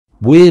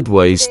Weird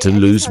ways to Today,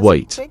 lose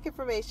weight. quick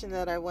information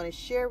that I want to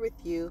share with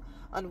you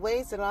on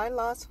ways that I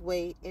lost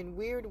weight and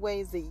weird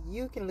ways that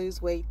you can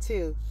lose weight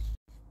too.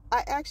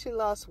 I actually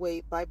lost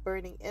weight by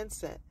burning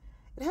incense.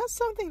 It has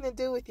something to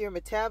do with your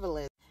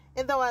metabolism.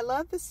 And though I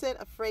love the scent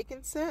of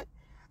frankincense,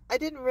 I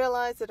didn't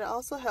realize that it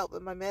also helped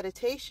with my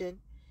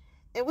meditation.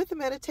 And with the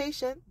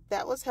meditation,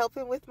 that was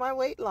helping with my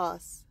weight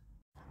loss.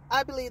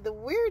 I believe the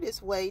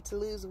weirdest way to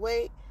lose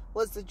weight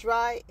was the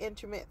dry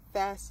intermittent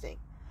fasting.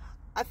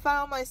 I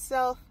found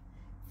myself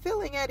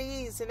feeling at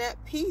ease and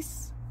at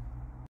peace.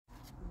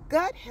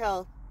 Gut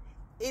health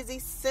is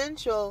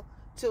essential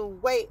to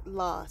weight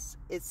loss.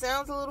 It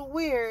sounds a little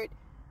weird,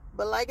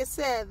 but like I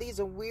said, these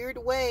are weird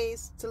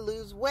ways to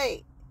lose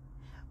weight.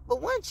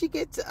 But once you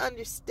get to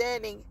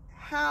understanding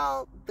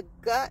how the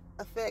gut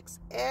affects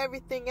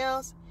everything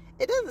else,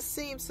 it doesn't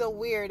seem so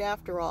weird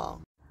after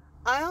all.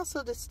 I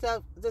also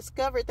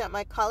discovered that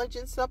my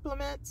collagen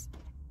supplements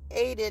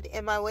aided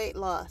in my weight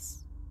loss.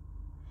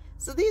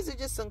 So these are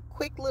just some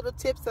quick little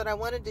tips that I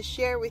wanted to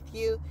share with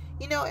you.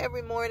 You know,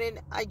 every morning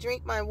I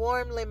drink my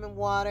warm lemon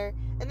water,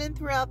 and then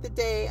throughout the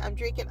day I'm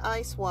drinking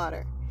ice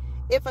water.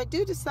 If I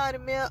do decide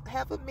to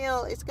have a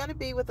meal, it's going to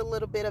be with a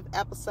little bit of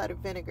apple cider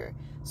vinegar.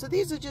 So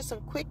these are just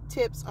some quick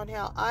tips on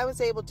how I was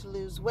able to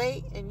lose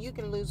weight, and you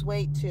can lose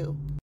weight too.